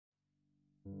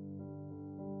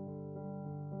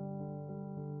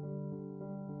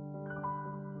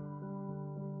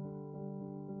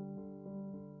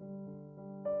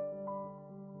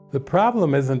The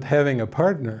problem isn't having a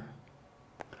partner.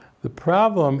 The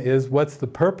problem is, what's the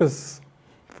purpose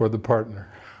for the partner?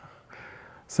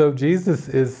 So Jesus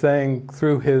is saying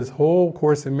through his whole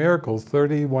Course in Miracles,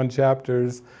 31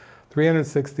 chapters,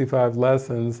 365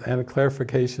 lessons, and a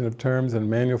clarification of terms and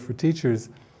manual for teachers,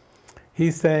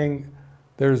 he's saying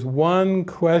there's one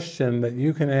question that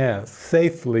you can ask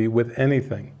safely with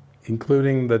anything,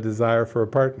 including the desire for a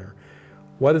partner.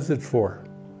 What is it for?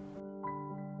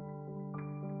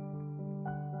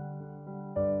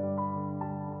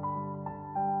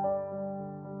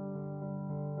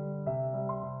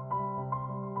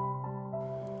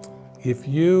 If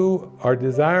you are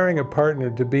desiring a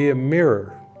partner to be a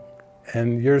mirror,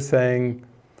 and you're saying,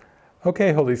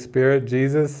 okay, Holy Spirit,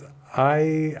 Jesus,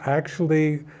 I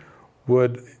actually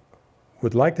would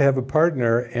like to have a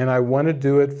partner, and I want to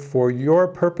do it for your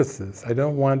purposes. I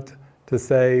don't want to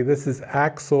say, this is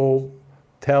Axel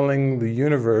telling the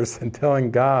universe and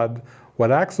telling God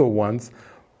what Axel wants,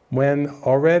 when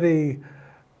already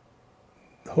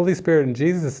Holy Spirit and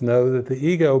Jesus know that the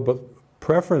ego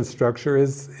preference structure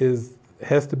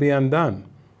has to be undone.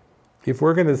 If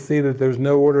we're going to see that there's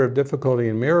no order of difficulty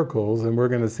in miracles, and we're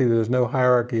going to see that there's no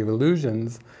hierarchy of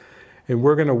illusions, and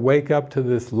we're going to wake up to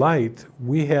this light,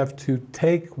 we have to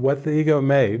take what the ego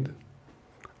made,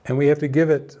 and we have to give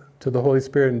it to the Holy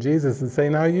Spirit and Jesus and say,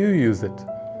 now you use it.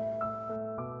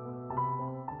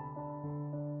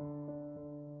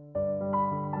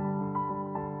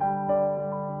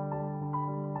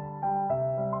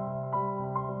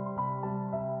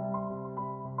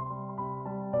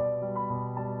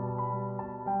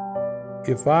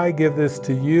 If I give this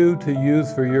to you to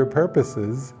use for your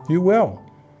purposes, you will.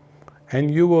 And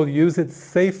you will use it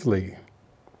safely.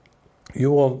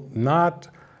 You will not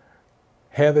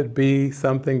have it be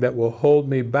something that will hold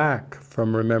me back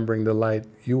from remembering the light.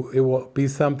 It will be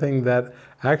something that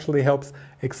actually helps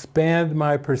expand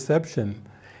my perception.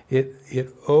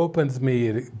 It opens me,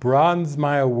 it broadens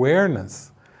my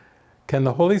awareness. Can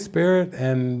the Holy Spirit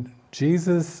and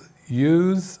Jesus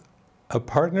use a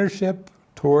partnership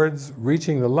towards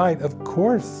reaching the light? Of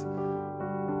course.